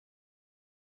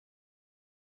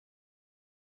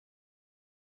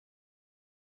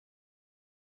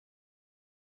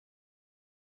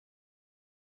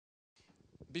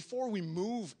before we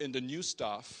move in the new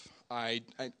stuff,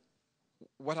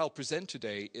 what I'll present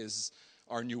today is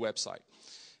our new website.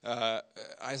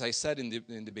 As I said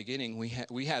in the beginning,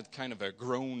 we had kind of a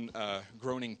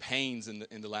groaning pains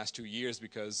in the last 2 years,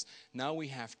 because now we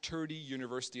have 30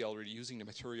 universities already using the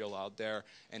material out there,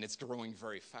 and it's growing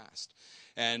very fast.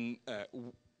 And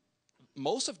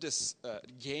most of this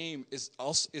game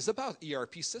is about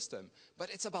ERP system, but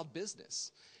it's about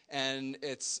business. And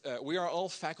we are all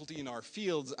faculty in our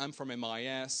fields. I'm from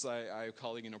MIS. I have a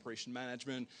colleague in operation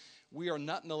management. We are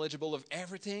not knowledgeable of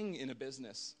everything in a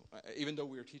business, even though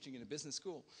we are teaching in a business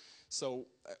school. So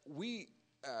we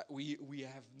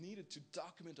have needed to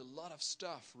document a lot of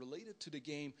stuff related to the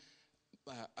game,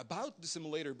 about the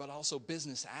simulator, but also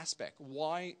business aspect.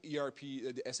 Why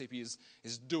the SAP is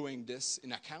doing this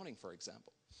in accounting, for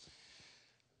example.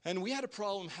 And we had a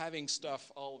problem having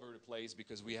stuff all over the place,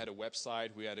 because we had a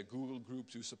website, we had a Google group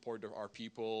to support our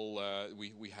people,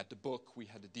 we had the book, we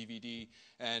had the DVD,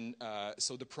 and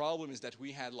so the problem is that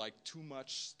we had like too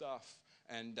much stuff,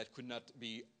 and that could not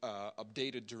be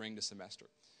updated during the semester.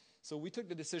 So we took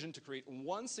the decision to create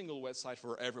one single website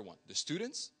for everyone, the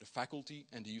students, the faculty,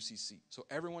 and the UCC. So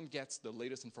everyone gets the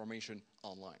latest information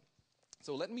online.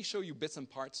 So let me show you bits and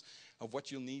parts of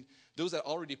what you'll need. Those that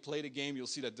already play the game, you'll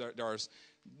see that there's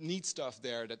neat stuff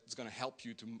there that's going to help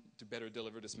you to better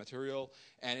deliver this material.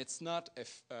 And it's not a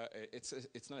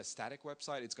static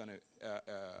website. It's going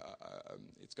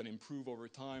to improve over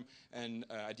time. And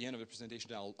at the end of the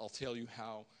presentation, I'll tell you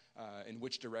how, in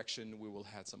which direction we will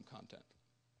add some content.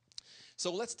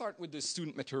 So let's start with the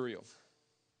student material.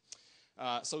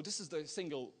 So this is the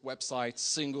single website,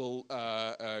 single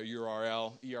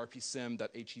URL,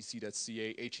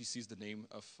 erpsim.hec.ca. HEC is the name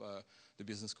of the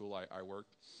business school I work.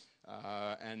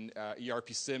 And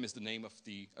ERP Sim is the name of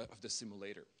the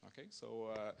simulator. Okay,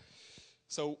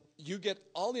 so you get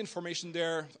all the information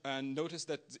there, and notice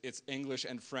that it's English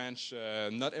and French.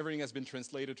 Not everything has been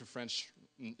translated to French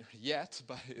yet,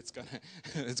 but it's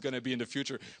gonna be in the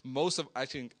future. I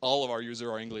think all of our users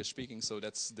are English speaking, so it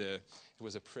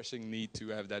was a pressing need to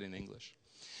have that in English.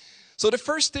 So the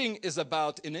first thing is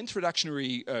about an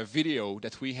introductory video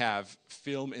that we have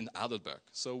filmed in Heidelberg.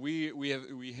 So we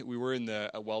were in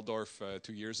Waldorf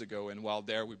 2 years ago, and while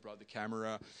there we brought the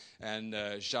camera, and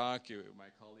Jacques,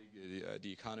 my colleague,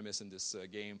 the economist in this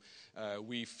game,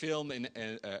 we filmed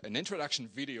an introduction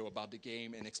video about the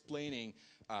game and explaining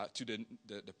to the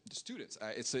students.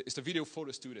 It's a video for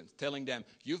the students, telling them,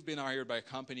 you've been hired by a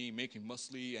company making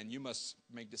musli, and you must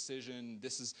make decision.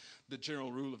 This is the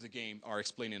general rule of the game, are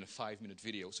explained in a 5-minute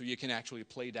video. So you can actually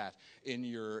play that in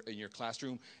your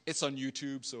classroom. It's on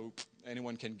YouTube, so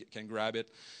anyone can grab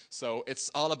it. So it's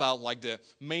all about like the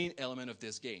main element of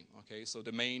this game. Okay, so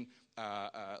the main,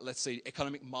 let's say,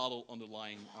 economic model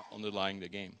underlying the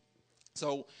game.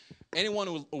 So anyone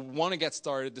who want to get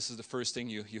started, this is the first thing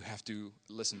you have to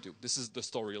listen to. This is the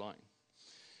storyline.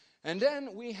 And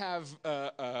then we have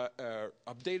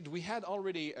updated. We had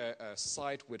already a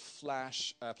site with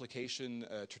Flash application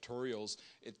tutorials.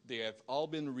 They have all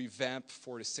been revamped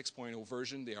for the 6.0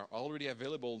 version. They are already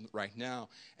available right now,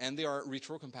 and they are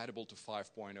retro-compatible to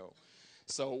 5.0.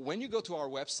 So when you go to our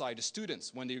website, the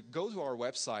students, when they go to our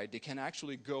website, they can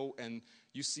actually go and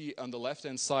you see on the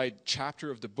left-hand side chapter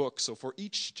of the book. So for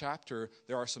each chapter,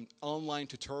 there are some online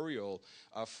tutorial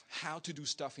of how to do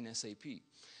stuff in SAP.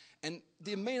 And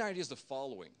the main idea is the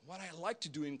following. What I like to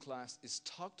do in class is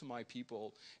talk to my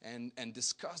people and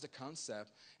discuss the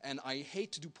concept. And I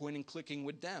hate to do point and clicking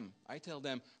with them. I tell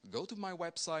them, go to my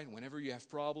website whenever you have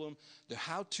problem. The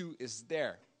how-to is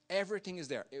there. Everything is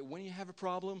there. When you have a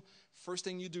problem, first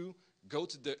thing you do, go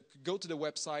to the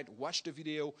website, watch the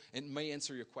video, and it may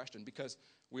answer your question, because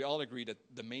we all agree that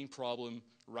the main problem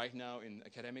right now in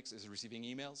academics is receiving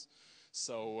emails.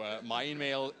 So my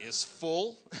email is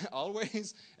full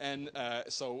always, and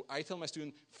so I tell my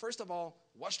student, first of all,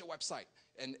 watch the website.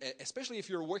 And especially if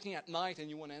you're working at night and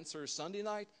you want to answer Sunday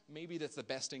night, maybe that's the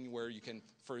best thing where you can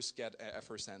first get a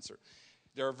first answer.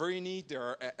 They are very neat. They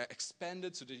are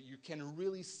expanded so that you can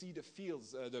really see the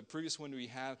fields. The previous one we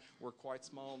had were quite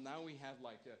small. Now we have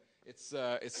like it's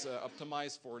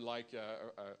optimized for like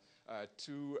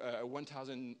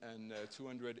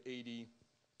 1,280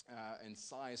 in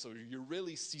size. So you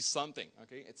really see something.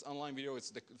 Okay, it's online video.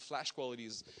 It's the flash quality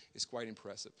is quite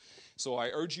impressive. So I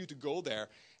urge you to go there.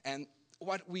 And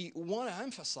what we want to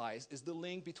emphasize is the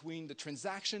link between the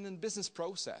transaction and business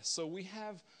process. So we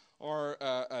have or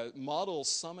model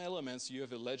some elements. You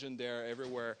have a legend there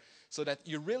everywhere, so that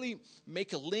you really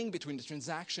make a link between the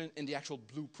transaction and the actual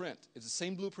blueprint. It's the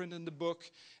same blueprint in the book,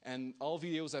 and all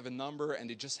videos have a number, and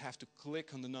they just have to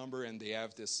click on the number, and they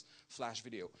have this flash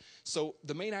video. So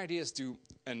the main idea is to,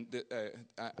 and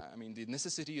the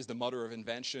necessity is the mother of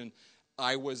invention.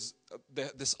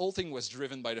 This whole thing was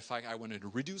driven by the fact I wanted to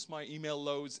reduce my email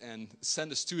loads and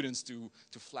send the students to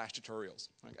flash tutorials.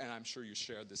 And I'm sure you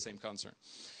share the same concern.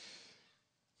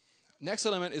 Next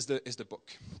element is the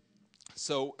book.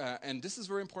 So, and this is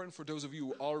very important for those of you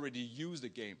who already use the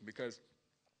game, because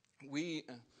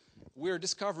we're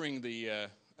discovering the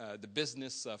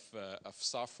business of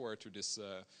software through this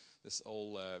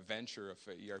whole venture of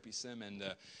ERP Sim, and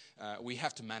we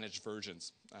have to manage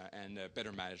versions and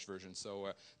better manage versions.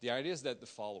 So the idea is that the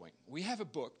following: we have a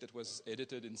book that was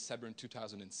edited in September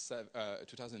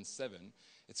 2007.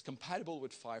 It's compatible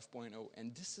with 5.0,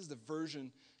 and this is the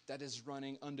version that is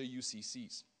running under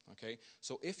UCCs. Okay,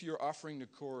 so if you're offering the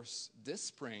course this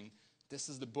spring, this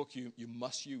is the book you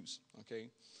must use.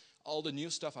 Okay, all the new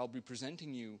stuff I'll be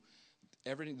presenting you,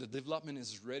 everything, the development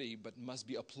is ready, but must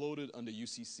be uploaded on the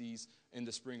UCCs in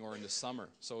the spring or in the summer.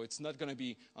 So it's not going to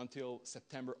be until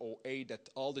September 2008 that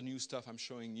all the new stuff I'm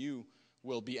showing you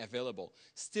will be available.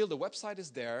 Still, the website is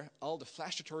there. All the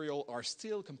flash tutorials are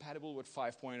still compatible with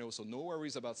 5.0, so no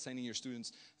worries about sending your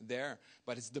students there.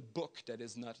 But it's the book that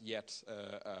is not yet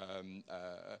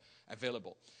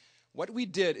available. What we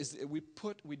did is we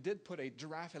did put a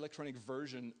draft electronic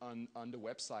version on the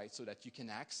website so that you can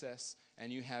access,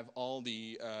 and you have all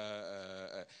the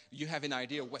you have an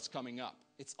idea of what's coming up.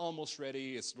 It's almost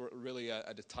ready. It's really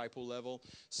at the typo level.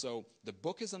 So the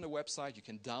book is on the website. You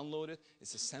can download it.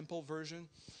 It's a sample version.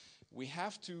 We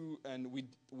have to, and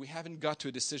we haven't got to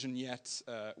a decision yet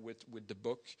with the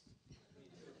book.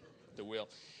 The wheel.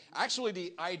 Actually,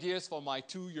 the idea is for my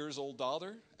 2-year-old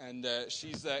daughter, and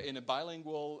she's in a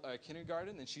bilingual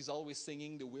kindergarten, and she's always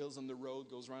singing "The Wheels on the Road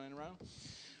Goes Round and Round."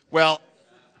 Well,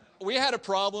 we had a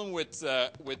problem with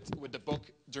the book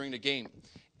during the game.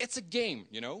 It's a game,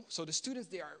 you know, so the students,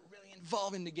 they are really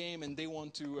involved in the game, and they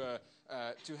want to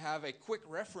have a quick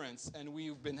reference, and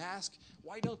we've been asked,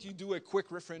 why don't you do a quick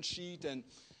reference sheet? And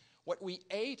what we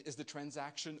hate is the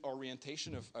transaction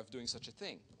orientation of doing such a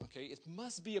thing. Okay, it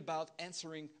must be about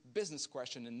answering business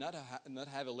question and not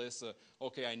have a list.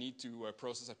 Okay, I need to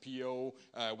process a PO.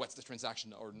 What's the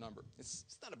transaction or number? It's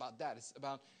not about that. It's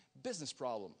about business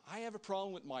problem. I have a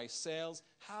problem with my sales.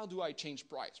 How do I change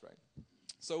price? Right.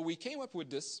 So we came up with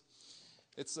this.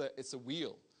 It's a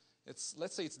wheel.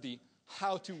 Let's say it's the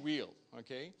how-to wheel.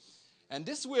 Okay, and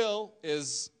this wheel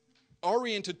is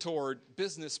oriented toward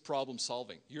business problem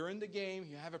solving. You're in the game,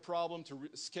 you have a problem to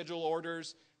schedule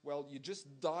orders. Well, you just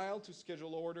dial to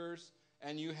schedule orders,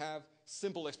 and you have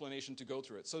simple explanation to go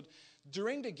through it. So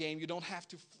during the game, you don't have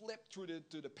to flip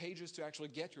through the pages to actually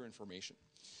get your information.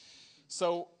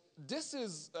 So this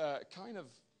is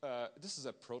this is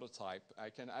a prototype.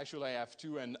 I have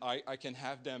two, and I can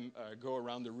have them go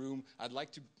around the room. I'd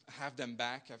like to have them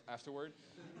back afterward.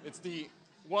 It's the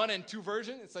 1 and 2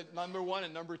 version. It's like number 1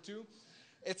 and number 2.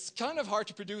 It's kind of hard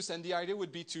to produce, and the idea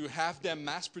would be to have them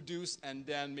mass produce and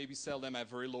then maybe sell them at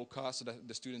very low cost so that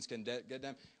the students can get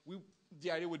them. The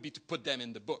idea would be to put them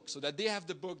in the book so that they have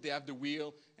the book, they have the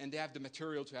wheel, and they have the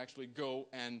material to actually go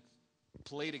and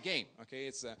play the game.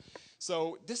 Okay,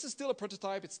 so this is still a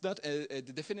prototype. It's not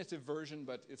the definitive version,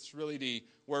 but it's really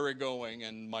where we're going,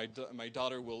 and my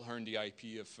daughter will earn the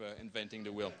IP of inventing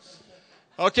the wheel.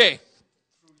 Okay.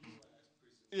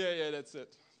 Yeah, that's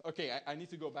it. Okay, I need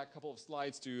to go back a couple of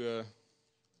slides to...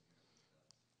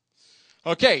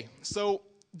 Okay, so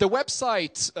the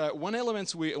website,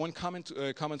 one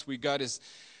comment we got is,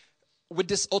 with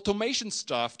this automation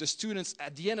stuff, the students,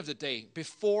 at the end of the day,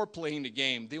 before playing the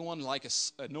game, they want like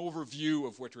an overview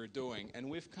of what we're doing. And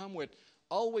we've come with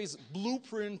always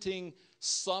blueprinting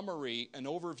summary, an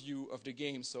overview of the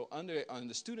game. So on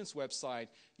the students' website,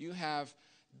 you have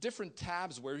different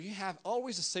tabs where you have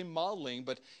always the same modeling,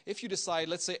 but if you decide,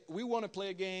 let's say, we want to play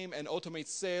a game and automate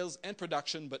sales and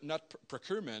production, but not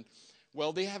procurement,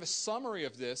 well, they have a summary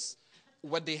of this,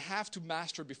 what they have to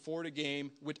master before the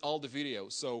game with all the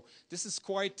videos. So this is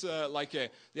quite the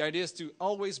idea is to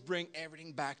always bring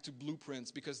everything back to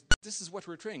blueprints, because this is what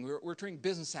we're training. We're training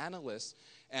business analysts,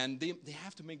 and they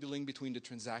have to make the link between the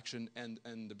transaction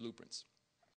and the blueprints.